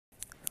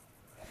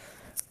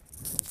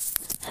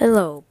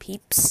Hello,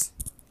 peeps.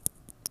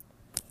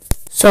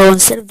 So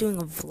instead of doing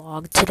a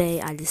vlog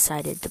today, I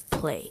decided to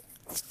play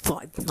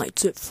Five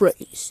Nights at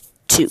Freddy's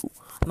 2.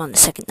 I'm on the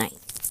second night.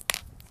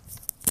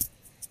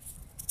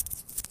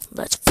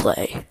 Let's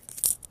play.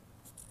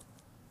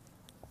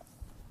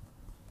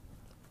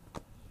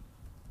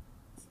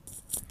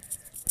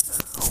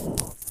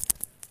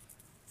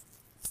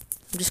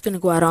 I'm just gonna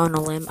go out on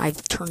a limb.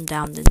 I've turned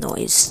down the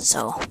noise,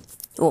 so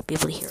you won't be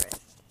able to hear it.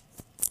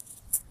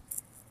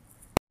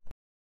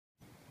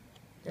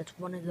 That's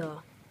one of the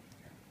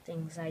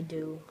things I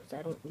do, because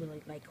I don't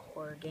really like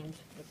horror games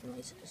with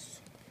noises.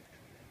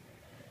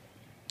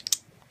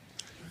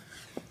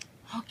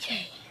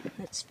 Okay,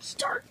 let's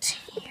start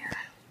here.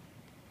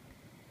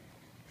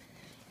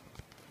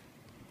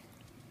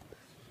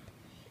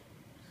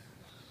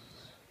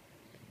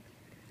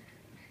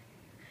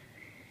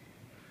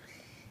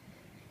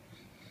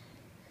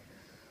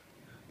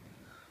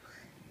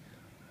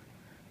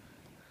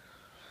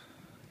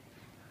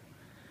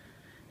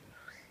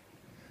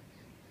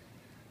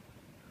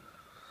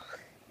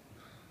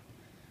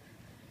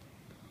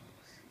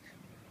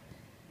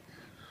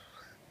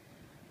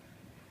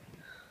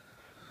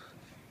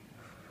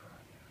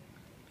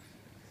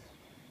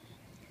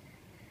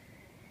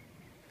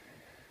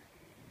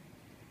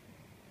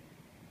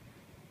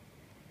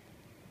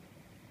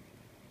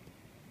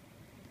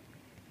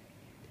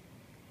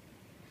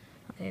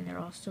 Okay, they're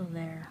all still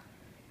there.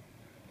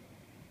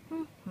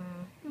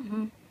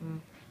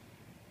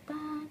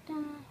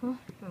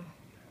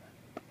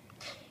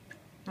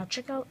 Now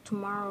check out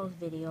tomorrow's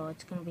video.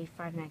 It's going to be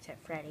Five Nights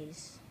at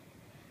Freddy's.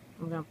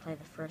 I'm going to play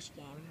the first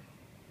game,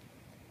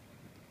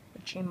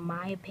 which in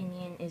my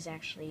opinion is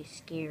actually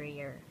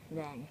scarier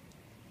than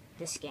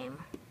this game.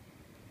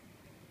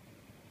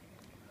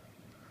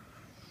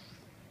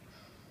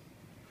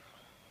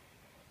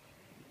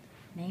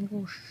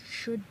 Mangle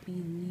should be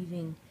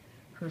leaving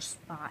her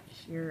spot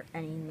here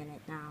any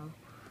minute now.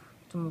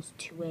 It's almost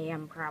 2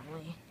 a.m.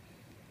 probably.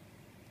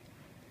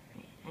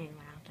 Right,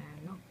 anyone out there?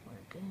 Nope,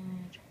 we're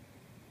good.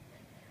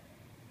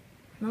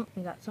 Nope,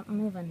 we got something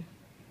moving.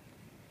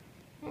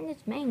 And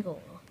it's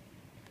Mangle.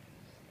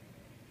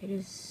 It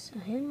is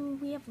him.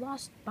 We have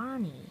lost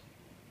Bonnie.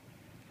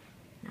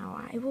 Now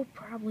I will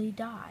probably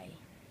die.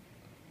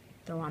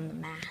 Throw on the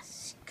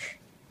mask.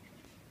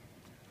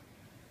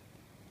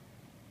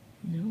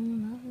 No,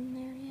 nothing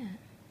there yet.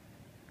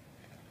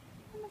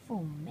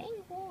 Wonderful,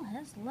 Mangle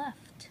has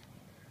left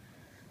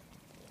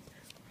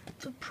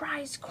the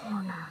prize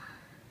corner.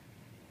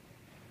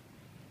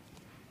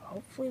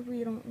 Hopefully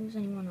we don't lose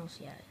anyone else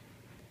yet.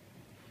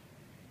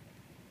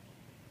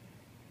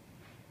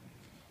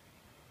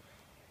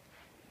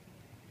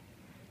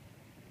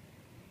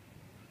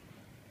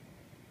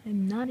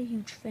 I'm not a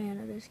huge fan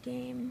of this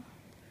game.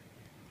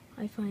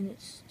 I find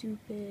it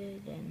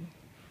stupid, and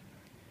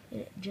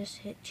it just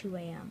hit 2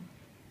 a.m.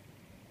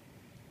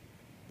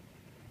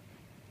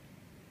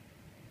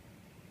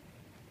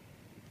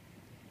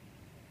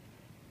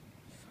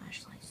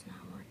 Flashlight's not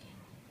working.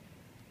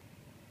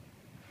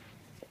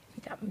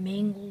 I got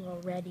Mangle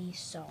already,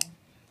 so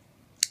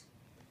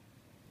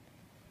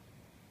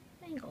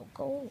Mangle,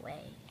 go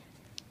away.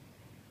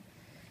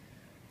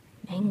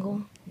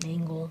 Mangle,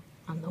 Mangle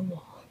on the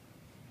wall.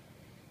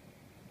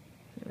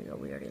 There we go,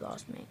 we already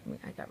lost Mangle.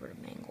 I got rid of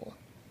Mangle.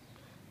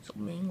 So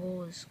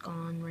Mangle is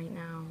gone right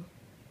now.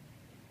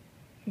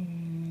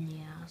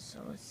 Yeah, so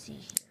let's see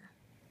here.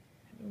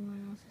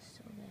 Everyone else is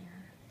still there.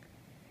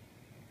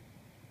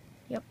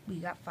 Yep, we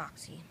got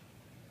Foxy.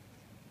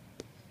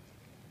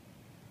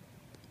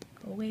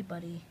 Go away,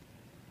 buddy.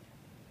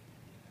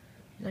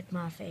 You're like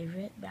my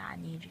favorite, but I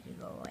need you to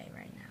go away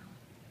right now.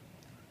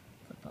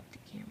 Flip up the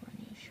camera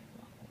and you should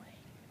walk away.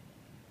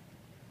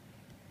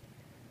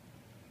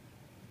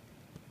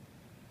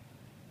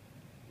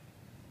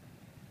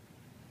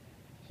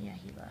 Yeah,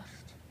 he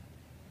left.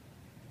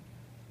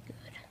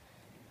 Good.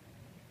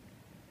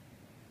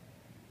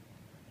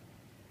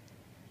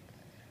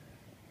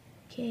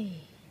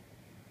 Okay.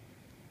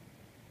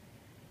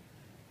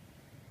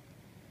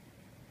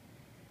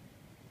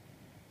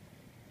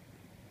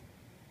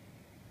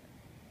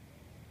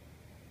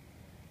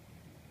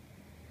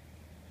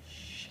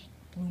 Shit,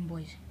 Balloon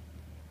Boys.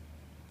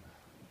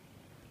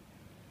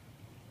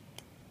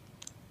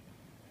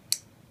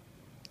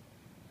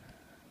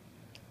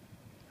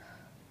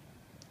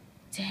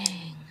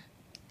 Dang,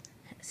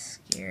 that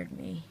scared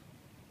me.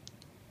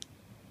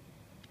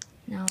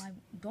 Now, I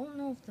don't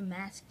know if the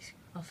mask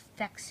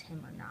affects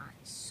him or not,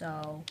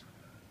 so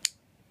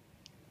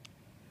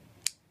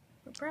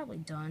we're probably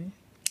done.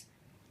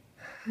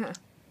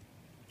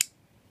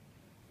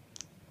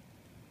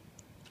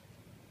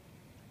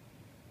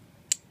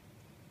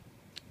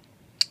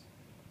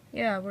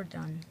 Yeah, we're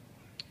done.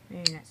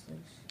 Internet's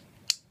loose.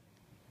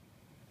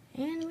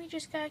 And we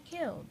just got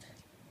killed.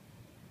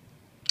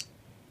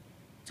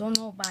 Don't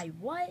know by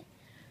what.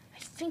 I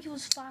think it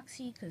was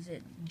Foxy because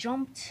it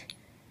jumped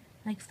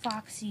like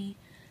Foxy.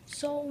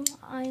 So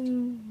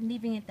I'm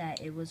leaving it that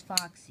it was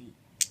Foxy.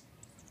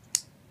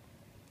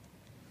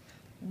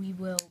 We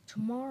will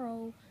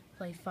tomorrow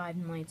play Five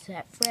Nights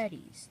at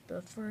Freddys,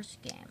 the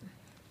first game.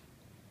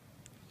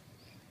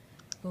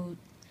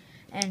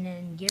 And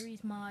then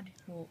Gary's Mod,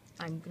 well,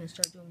 I'm going to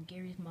start doing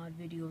Gary's Mod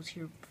videos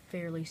here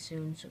fairly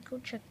soon, so go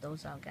check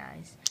those out,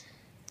 guys.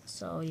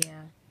 So,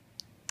 yeah.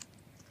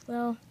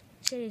 Well,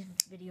 today's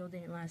video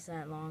didn't last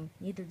that long,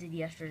 neither did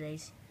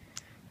yesterday's,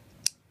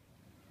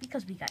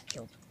 because we got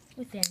killed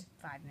within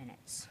 5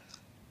 minutes.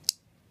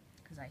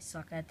 Because I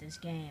suck at this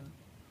game.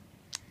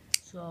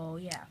 So,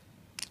 yeah.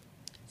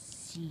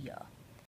 See ya.